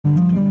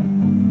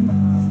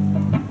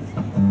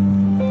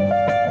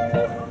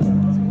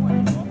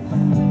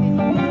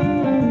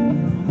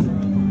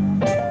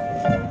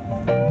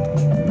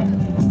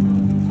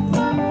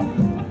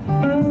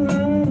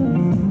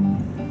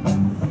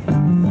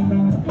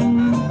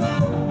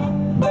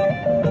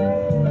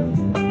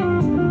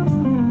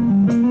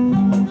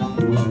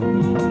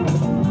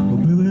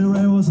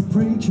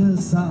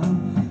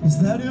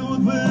said you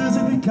would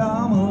visit and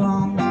come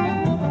along.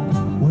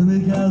 When they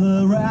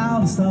gathered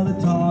around and started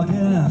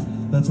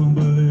talking, that's when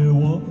Billy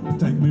would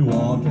take me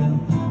walking.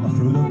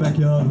 Through the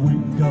backyard we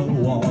go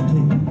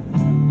walking.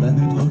 Then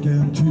he'd look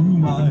into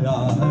my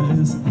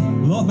eyes.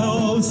 Lord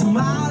knows to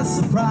my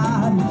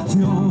surprise,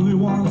 the only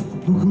one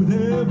who could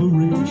ever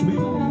reach me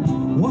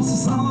was the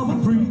son of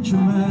a preacher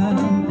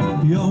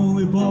man. The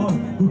only boy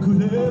who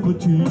could ever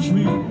teach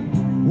me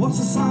was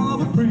the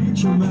son of a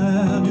preacher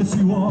man. Yes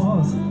he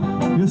was,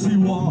 yes he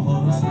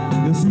was,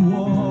 yes he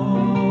was.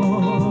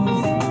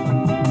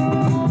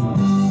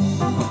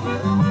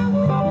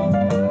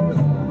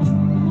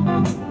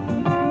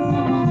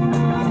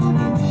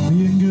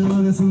 Being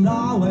good isn't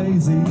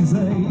always easy,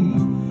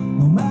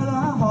 no matter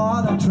how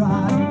hard I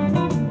try.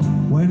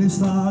 When he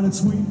started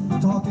sweet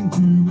talking to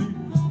me,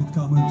 he'd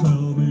come and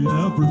tell me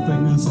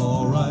everything is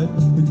alright.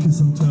 He'd kiss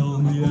and tell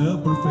me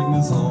everything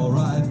is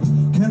alright.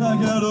 Can I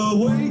get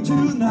away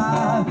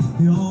tonight?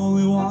 The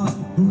only one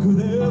who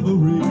could ever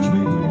reach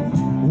me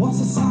was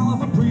the son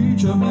of a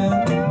preacher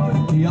man.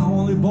 The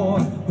only boy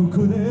who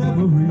could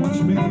ever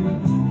reach me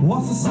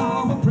was the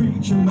son of a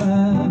preacher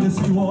man. Yes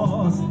he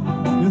was,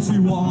 yes he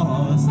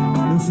was,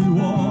 yes he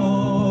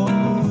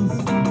was.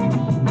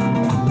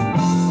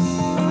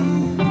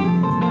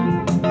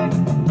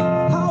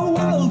 How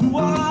well do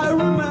I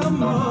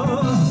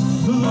remember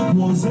the look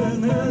was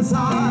in his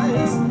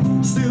eyes,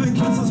 stealing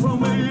kisses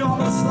from me on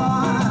the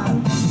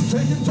slide,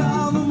 taking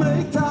time to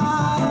make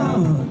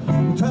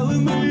time,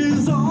 telling me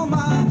he's on my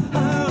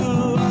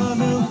hand,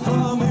 running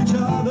from each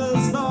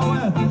other's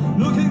nowhere,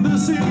 looking to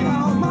see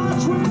how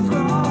much we've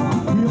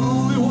grown. The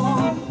only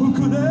one who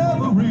could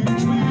ever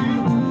reach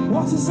me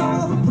was the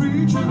son of a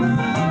preacher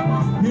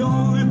man. The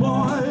only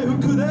boy who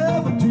could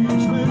ever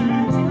teach me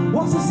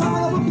was the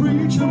son of a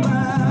preacher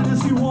man.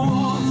 Yes he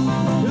was,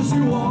 yes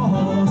he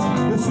was,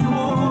 yes he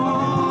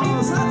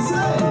was. That's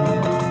it.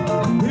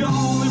 The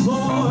only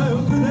boy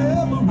who could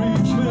ever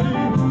reach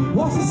me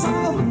was the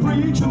son of a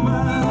preacher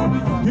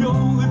man. The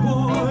only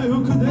boy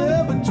who could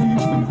ever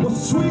teach me was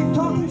the sweet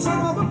talking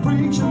son of a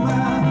preacher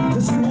man.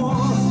 Yes he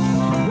was,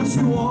 yes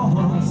he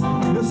was,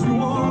 yes he was.